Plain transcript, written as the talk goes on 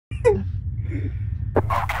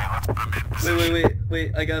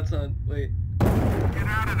Wait, I got some. Wait. Get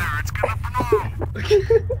out of there, it's gonna blow!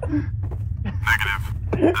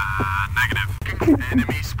 Negative.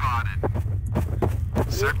 Enemy spotted.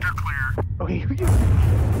 Sector clear. Okay.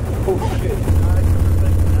 Oh shit.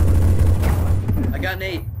 I got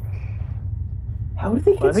Nate. How did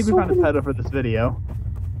they get Well, I think so we found a many... title for this video.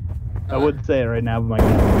 I wouldn't say it right now, but my Oh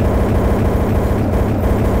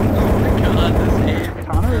my god, this aim.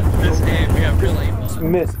 Connor, This aim, we have real aim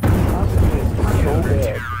on. Missed. So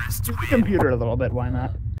bad. use the computer a little bit, why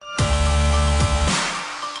not?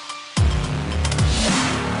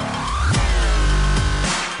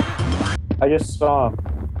 I just saw him.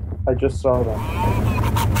 I just saw them.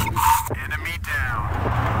 Enemy down.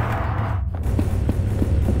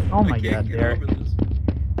 Oh my I can't god, get Derek. over this.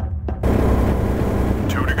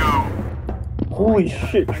 2 to go. Holy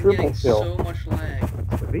shit, I'm triple getting kill. so much lag.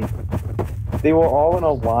 They were all in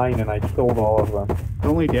a line and I killed all of them.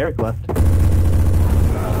 Only Derek left. Oh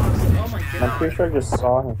my And I'm god. pretty sure I just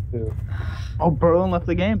saw him too. Oh, Berlin left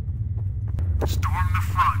the game. Storm the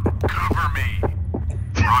front. Cover me.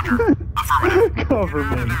 Roger. Affirmative. Cover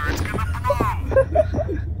Get out of me. there, it's gonna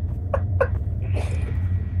blow!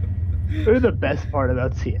 They're the best part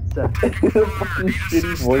about CSF. The fucking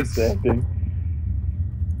shitty voice acting.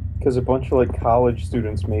 Because a bunch of like college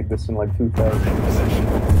students made this in like 2000.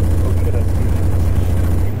 Oh shit,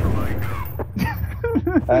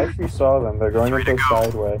 I actually saw them. They're going up the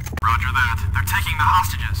sideway. Roger that. They're taking the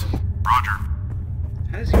hostages. Roger.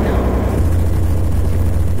 How does he know?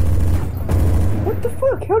 What the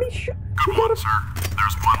fuck? How did he shoot? Good one, sir.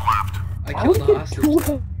 There's one left. I How killed did the he get hostage.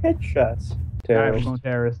 2 headshots? Alright, we're Terrorist. going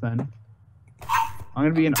terrorist then. I'm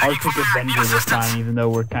gonna be an Arctic Avenger this time, even though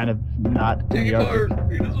we're kind of not in Take the it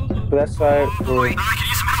Arctic. hard. But that's why we're... I can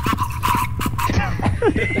use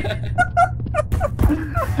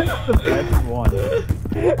That's the best one.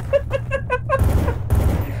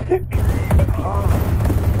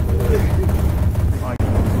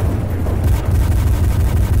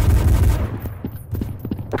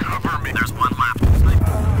 Cover me. There's one left.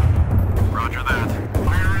 Roger that.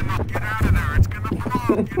 Fire in the... Get out of there. It's gonna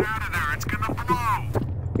blow. Get out of there. It's gonna blow.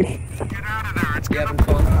 Get out of there. It's You gonna having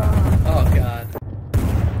fun? Oh god.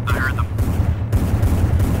 I heard them.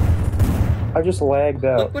 I just lagged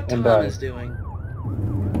out Look what and Tom died. is doing.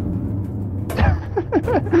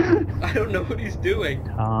 I don't know what he's doing.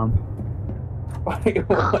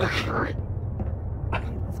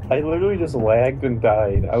 I literally just lagged and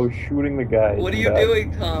died. I was shooting the guy. What are and you died.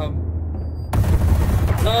 doing, Tom?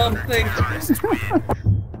 Tom, think. Hostages.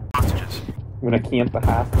 I'm gonna camp the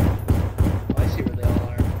hospital. I see where they all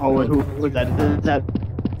are. Oh, wait, who was that? Is that?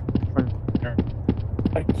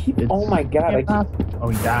 I keep. Oh my god! Oh,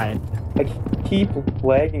 he died. I keep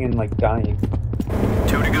lagging and like dying. 2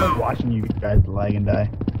 to I love go. watching you guys lag and die.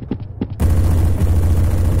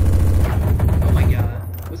 Oh my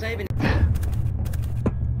god. Was I even...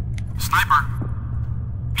 Sniper.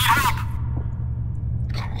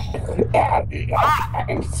 Need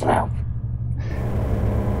help.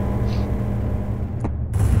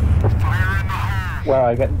 Fire in the hole. Wow,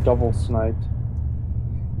 I got double sniped.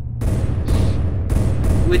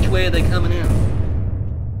 Which way are they coming in?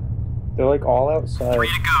 They're like all outside. 3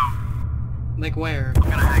 to go. Like where? I'm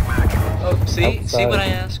gonna hang back. Oh, see? See Outside. what I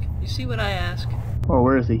ask? You see what I ask? Oh,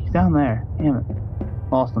 where is he? He's down there. Damn it.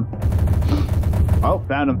 Lost him. Oh,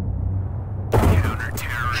 found him.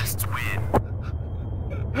 Counter-terrorists win.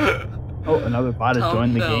 Oh, another bot has Tom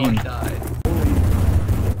joined the fell game. and died.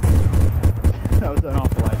 That was an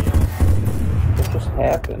awful idea. What just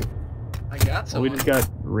happened? I got Well, we someone. just got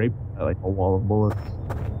raped by like a wall of bullets.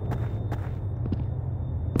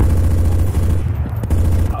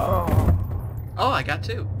 Oh, I got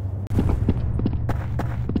 2.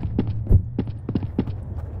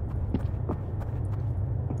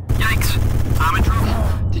 Yikes. I'm in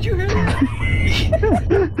trouble. Did you hear that?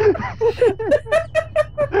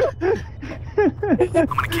 I'm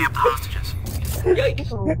gonna camp the hostages. Yikes!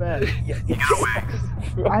 So bad. Get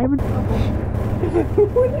away. I'm in trouble. Who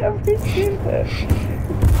would ever do that?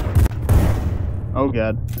 Oh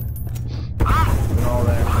god. They're all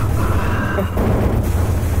there.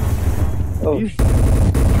 Oh, You-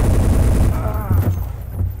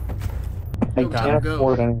 I Go, can't go.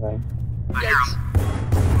 afford anything. I hear 'em.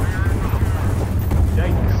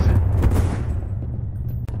 Yikes.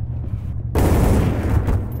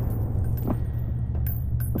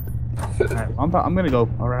 Alright, I'm gonna go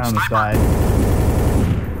around the side.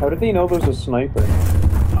 How did they know there's a sniper?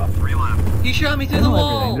 3 left. He shot me I through the know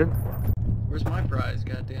wall! everything. Where's my prize,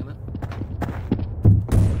 goddammit?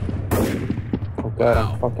 Oh god,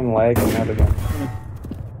 Wow. I'm fucking lagging out again.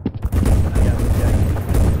 I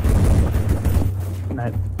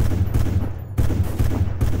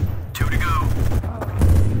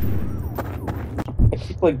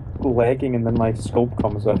like lagging and then my scope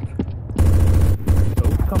comes up.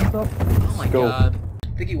 Scope comes up? Oh my Scope. god.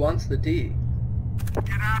 I think he wants the D. Get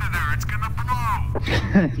out of there, it's gonna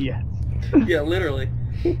blow! Yes. Yeah, literally.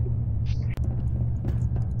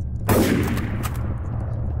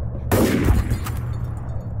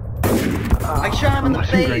 I shot him in the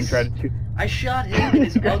Watching Greg face! try to shoot. I shot him in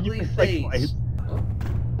his You ugly missed, like, face. twice.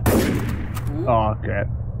 Ooh. Oh crap.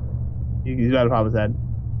 He's about to pop his head.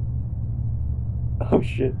 Oh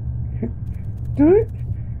shit. Do it!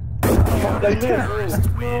 I missed!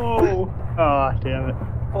 Oh. No! Oh damn it.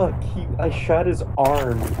 Fuck, I shot his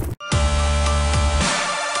arm.